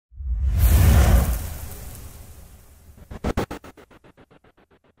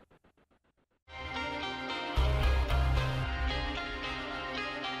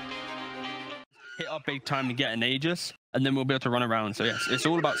hit up big time and get an Aegis, and then we'll be able to run around. So yes, it's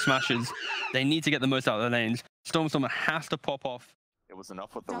all about smashes. They need to get the most out of the lanes. Stormstormer has to pop off. It was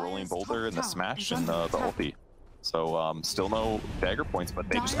enough with the rolling boulder and the smash and the ulti. So still no dagger points, but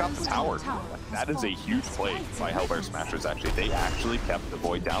they just got the tower. That is a huge play by Hellbear Smashers, actually. They actually kept the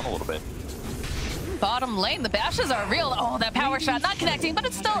Void down a little bit. Bottom lane, the bashes are real. Oh, that power shot not connecting, but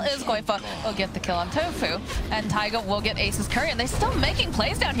it still is. Koifa will get the kill on Tofu, and Taiga will get Ace's curry, and they're still making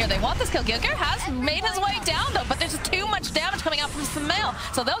plays down here. They want this kill. Gilgir has made his way down, though, but there's too much damage coming out from SumaiL,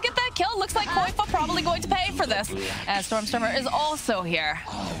 so they'll get that kill. Looks like Koifa probably going to pay for this, as Stormstormer is also here.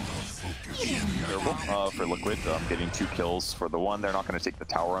 Terrible for Liquid, getting 2 kills for the one. They're not going to take the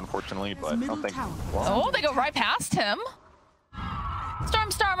tower, unfortunately, but I don't think... Oh, they go right past him.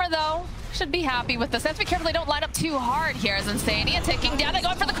 Stormstormer, though, should be happy with this. They have to be careful they don't line up too hard here as Insania taking down. They go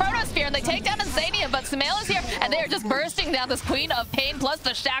for the Chronosphere, and they take down Insania, but SumaiL is here, and they are just bursting down this Queen of Pain, plus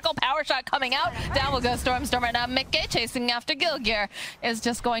the Shackle power shot coming out. Down will go Stormstormer. Now Mickey chasing after Gilgir is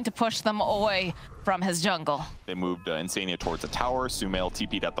just going to push them away from his jungle. They moved Insania towards the tower. SumaiL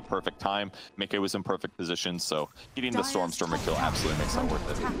TP'd at the perfect time. Mickey was in perfect position, so getting the Stormstormer kill absolutely makes that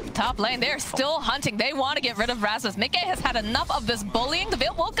worth it. Top lane, they're still hunting. They want to get rid of Rasmus. Mickey has had enough of this bullying. The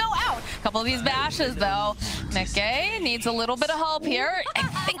Veil will go out. A couple of these bashes, though. Mickey needs a little bit of help here. I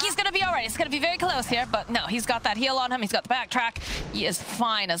think he's going to be all right. It's going to be very close here, but no, he's got that heal on him. He's got the backtrack. He is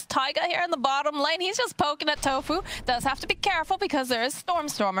fine. As Taiga here in the bottom lane, he's just poking at Tofu. Does have to be careful because there is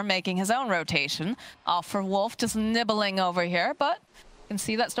Stormstormer making his own rotation. Off for Wolf, just nibbling over here, but you can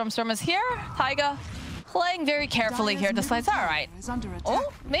see that Stormstorm is here. Taiga playing very carefully here, decides, all right.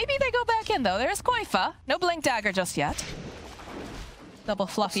 Oh, maybe they go back in, though. There's Koifa. No Blink Dagger just yet. Double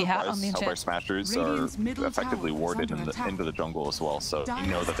fluffy hat on the enchant. Hellbear Smashers are effectively warded into the jungle as well, so you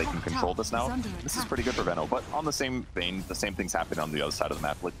know that they can control this now. This is pretty good for Venno, but on the same vein, the same thing's happening on the other side of the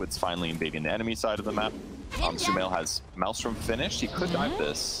map. Liquid's finally invading the enemy side of the map. SumaiL has Maelstrom finished. He could dive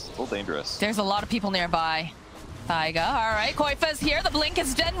this. It's a little dangerous. There's a lot of people nearby. Taiga, all right, Koifa's here. The blink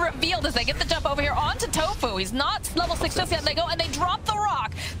is then revealed as they get the jump over here onto Tofu. He's not level 6 just yet. They go and they drop the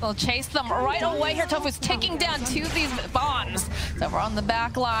rock. They'll chase them right away here. Tofu's ticking down to these bombs. So we're on the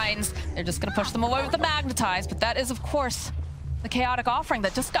back lines. They're just gonna push them away with the Magnetize, but that is, of course, the chaotic offering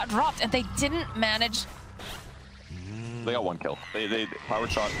that just got dropped, and they didn't manage. They got 1 kill. They power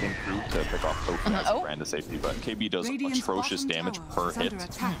shot came through to pick off Tofu as a brand to safety, but KB does atrocious damage per hit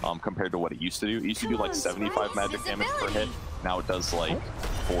compared to what it used to do. It used to do like 75 magic damage per hit. Now it does like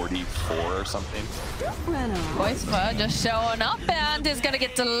 44 or something. Koifa just showing up and is going to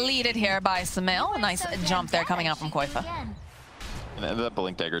get deleted here by SumaiL. A nice jump there coming out from Koifa. And that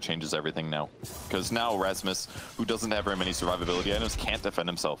Blink Dagger changes everything now. Because now Rasmus, who doesn't have very many survivability items, can't defend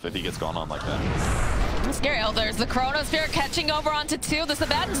himself if he gets gone on like that. Scary. Oh, there's the Chronosphere catching over onto 2. The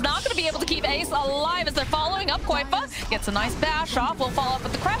Sabaton's not going to be able to keep Ace alive as they're following up. Koifa gets a nice bash off. We'll follow up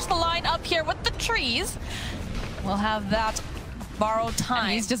with the Crash the Line up here with the trees. We'll have that borrowed time.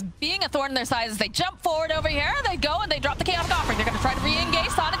 And he's just being a thorn in their side as they jump forward over here. They go and they drop the Chaotic Offering. They're going to try to re-engage.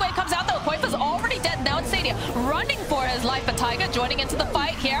 Sonic Wave comes out though. Koifa's already dead. Now it's Insania running for his life, but Taiga joining into the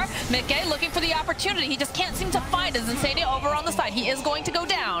fight here. Mickey looking for the opportunity. He just can't seem to find his Insania over on the side. He is going to go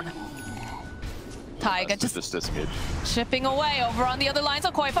down. Taiga just chipping away over on the other lines.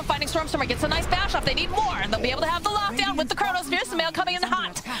 So Koifa finding Stormstormer gets a nice bash off. They need more, and they'll be able to have the lockdown with the Chronosphere. SumaiL coming in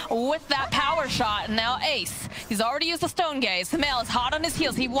hot with that power shot. And now Ace, he's already used the Stone Gaze. SumaiL is hot on his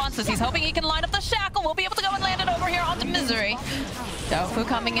heels. He wants this. He's hoping he can line up the Shackle. We'll be able to go and land it over here onto Misery. Tofu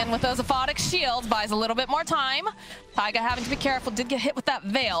coming in with those aphotic shields, buys a little bit more time. Taiga having to be careful, did get hit with that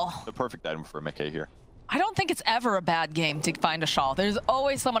Veil. The perfect item for Mickey here. I don't think it's ever a bad game to find a shawl. There's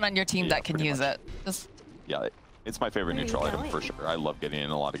always someone on your team that can use it. Yeah, it's my favorite neutral item for sure. I love getting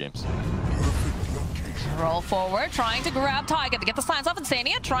in a lot of games. Roll forward, trying to grab Taiga to get the silence off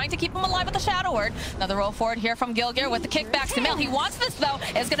Insania, trying to keep him alive with the Shadow Word. Another roll forward here from Gilgir with the kickback. SumaiL, he wants this though,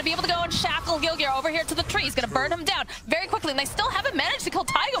 is going to be able to go and shackle Gilgir over here to the tree. He's going to burn him down very quickly, and they still haven't managed to kill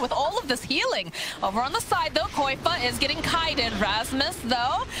Taiga with all of this healing. Over on the side though, Koifa is getting kited. Rasmus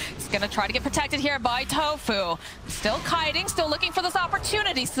though, is going to try to get protected here by Tofu. Still kiting, still looking for this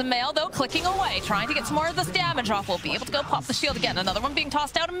opportunity. SumaiL though clicking away, trying to get some more of this damage off. We'll be able to go pop the shield again. Another one being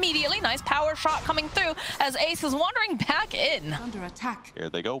tossed out immediately. Nice power shot coming through as Ace is wandering back in. Under attack. Here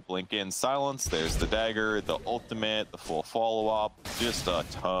they go, blink in, silence. There's the dagger, the ultimate, the full follow-up. Just a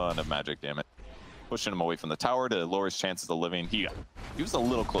ton of magic damage. Pushing him away from the tower to lower his chances of living. He was a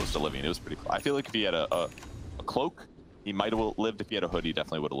little close to living. It was pretty close. I feel like if he had a cloak He might have lived if he had a hood. He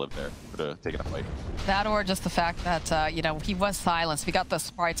definitely would have lived there. Would have taken a fight. That or just the fact that, you know, he was silenced. If he got the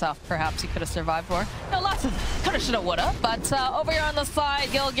sprites off, perhaps he could have survived more. No, lots of coulda, shoulda, woulda. But over here on the side,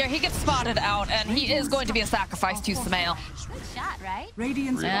 Gilgear, he gets spotted out, and he is going to be a sacrifice to SumaiL. Good shot, right?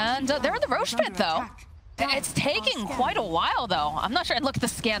 And they're in the Roche pit, though. It's taking quite a while, though. I'm not sure. And look at the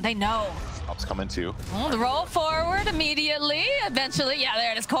scan. They know. Ops coming too. The roll forward immediately. Eventually, yeah,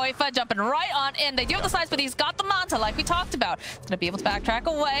 there it is. Koifa jumping right on in. They do have the size, but he's got the manta, like we talked about. He's going to be able to backtrack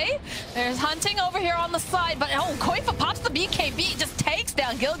away. There's hunting over here on the side, but oh, Koifa pops the BKB, just takes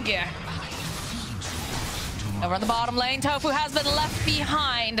down Gilgear. Over on the bottom lane, Tofu has been left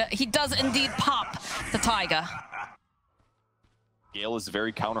behind. He does indeed pop the Taiga. Gale is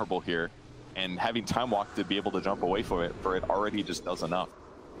very counterable here, and having time walk to be able to jump away for it already just does enough.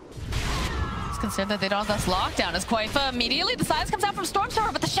 It's considered that they don't have this lockdown as Koifa immediately the size comes out from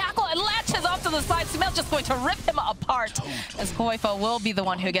Stormstormer, but the shackle and latches off to the side. SumaiL just going to rip him apart as Koifa will be the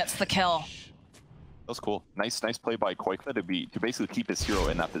one who gets the kill. That was cool. Nice play by Koifa to basically keep his hero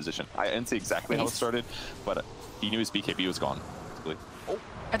in that position. I didn't see exactly how it started, but he knew his BKB was gone. Oh,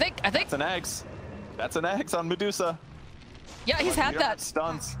 I think that's an Eggs. That's an Eggs on Medusa. Yeah, he's had that.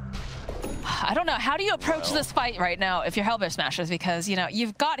 Stuns. I don't know. How do you approach this fight right now if you're Hellbear Smashers? Because, you know,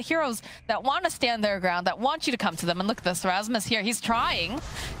 you've got heroes that want to stand their ground, that want you to come to them. And look at this, Rasmus here. He's trying.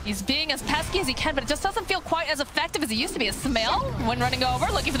 He's being as pesky as he can, but it just doesn't feel quite as effective as he used to be. As SumaiL, when running over,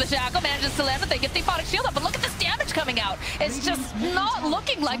 looking for the shackle, manages to land it. They get the Apodic Shield up, but look at this damage coming out. It's just not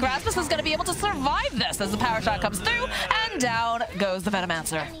looking like Rasmus is going to be able to survive this as the power shot comes through, and down goes the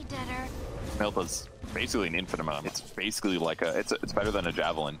Venomancer. SumaiL does basically an infinite amount. It's basically like it's better than a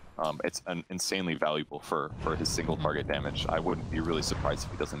javelin. It's insanely valuable for his single target damage. I wouldn't be really surprised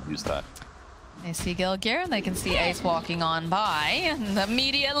if he doesn't use that. They see Gilgear, and they can see Ace walking on by. And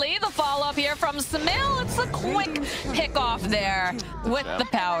immediately, the follow-up here from SumaiL. It's a quick pick-off there with the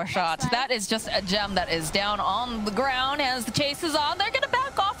power shot. That is just a gem that is down on the ground as the chase is on. They're going to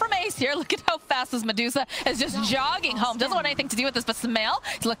back off from Ace here. Look at how fast this Medusa is just jogging home. Doesn't want anything to do with this, but SumaiL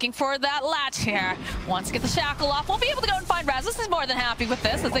is looking for that latch here. Wants to get the shackle off. Won't be able to go and find Rasmus. Is more than happy with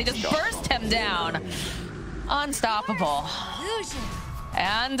this as they just burst him down. Unstoppable.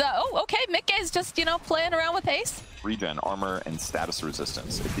 And, oh, okay, Mickey is just, you know, playing around with Ace. Regen, armor, and status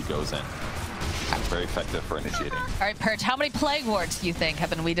resistance if he goes in. Very effective for initiating. All right, Perch, how many Plague Wards do you think have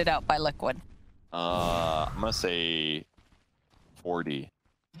been weeded out by Liquid? I'm going to say 40.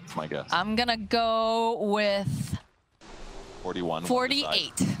 That's my guess. I'm going to go with 41.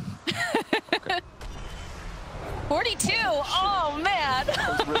 48. Okay. 42? Oh, man.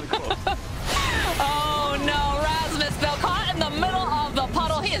 That was really close. Oh, no. Rasmus, though, caught in the middle of the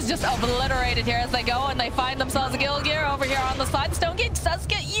puddle. He is just obliterated here as they go, and they find themselves a Gilgear over here on the side. Stonegate does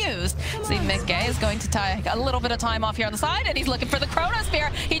get used. See, Mickey is going to take a little bit of time off here on the side, and he's looking for the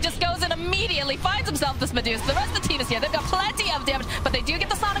Chronosphere. He just goes in immediately, finds himself this Medusa. The rest of the team is here. They've got plenty of damage, but they do get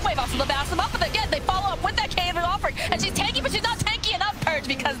the Sonic Wave off, so they'll bash them up. But again, they follow up with that Cannon offering, and she's tanky, but she's not tanky enough, Purge,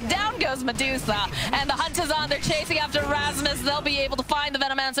 because down goes Medusa. And the hunt is on. They're chasing after Rasmus. They'll be able to find the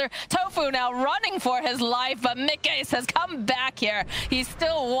Venomancer. Tofu now running for his life, but Mickey has come back here. He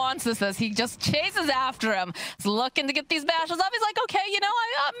still wants this as he just chases after him. He's looking to get these bashes off. He's like, okay, you know,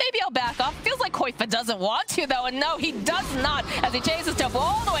 maybe I'll back off. Feels like Koifa doesn't want to, though, and no, he does not as he chases Tofu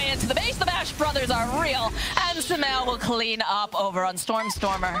all the way into the base. The Bash brothers are real, and SumaiL will clean up over on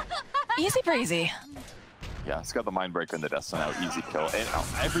Stormstormer. Easy breezy. Yeah, it's got the Mindbreaker and the Death Sun out, easy kill. And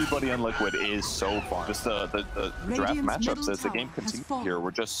everybody on Liquid is so fun. Just the draft matchups as the game continues here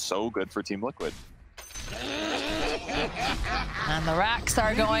were just so good for Team Liquid. And the racks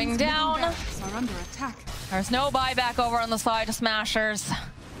are going down. There's no buyback over on the side of Smashers.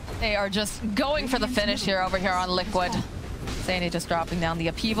 They are just going for the finish here over here on Liquid. Zany just dropping down the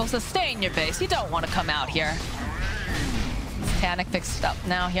upheaval. So stay in your base. You don't want to come out here. Panic fixed up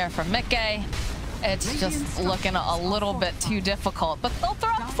now here from Mickey. It's just looking a little bit too difficult, but they'll throw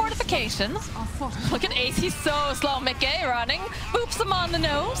out the fortification. Look at Ace, he's so slow. Mickey running, boops him on the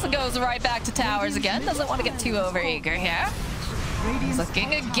nose, and goes right back to towers again. Doesn't want to get too overeager here. He's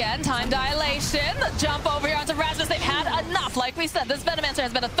looking again, time dilation. The jump over here onto Rasmus. They've had enough. Like we said, this Venomancer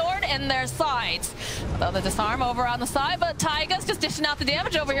has been a thorn in their sides. Although the disarm over on the side, but Taiga's just dishing out the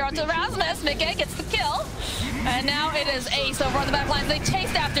damage over here onto Rasmus. Mickey gets the kill. And now it is Ace over on the back lines. They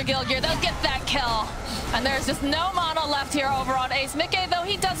chased after Gilgear. They'll get that kill. And there's just no mono left here over on Ace. Mickey, though,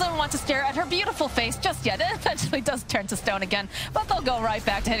 he doesn't want to stare at her beautiful face just yet. It eventually does turn to stone again, but they'll go right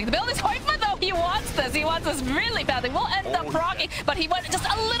back to hitting the buildings. Koifa, though, he wants this. He wants this really badly. We'll end up proccing, but he went just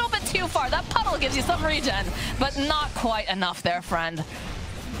a little bit too far. That puddle gives you some regen, but not quite enough there, friend.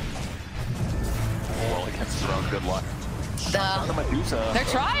 Well, against his own good luck. Medusa. They're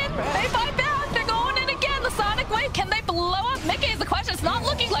trying. They fight back. They're going in again. The Sonic Wave. Can they blow up Mickey is the question. It's not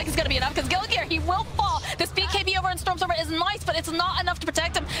looking like it's going to be enough because Gilgear, he will fall. This BKB over in Stormstormer is nice, but it's not enough to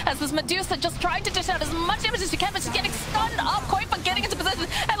protect him as this Medusa just trying to dish out as much damage as she can, but she's getting stunned up. Koifa getting into position.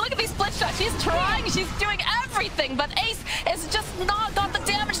 And look at these split shots. She's trying. She's doing everything, but Ace is just not got the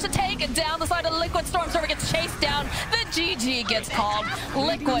damage to take down the side of Liquid. Stormstormer gets chased down. The GG gets called.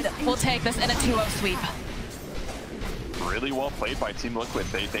 Liquid will take this in a 2-0 sweep. Really well played by Team Liquid.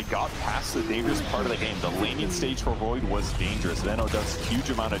 They got past the dangerous part of the game. The laning stage for Void was dangerous. Venno does a huge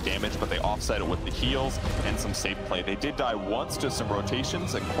amount of damage, but they offset it with the heals and some safe play. They did die once to some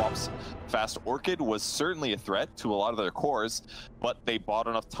rotations, and Quap's Fast Orchid was certainly a threat to a lot of their cores, but they bought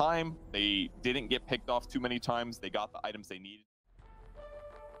enough time. They didn't get picked off too many times. They got the items they needed.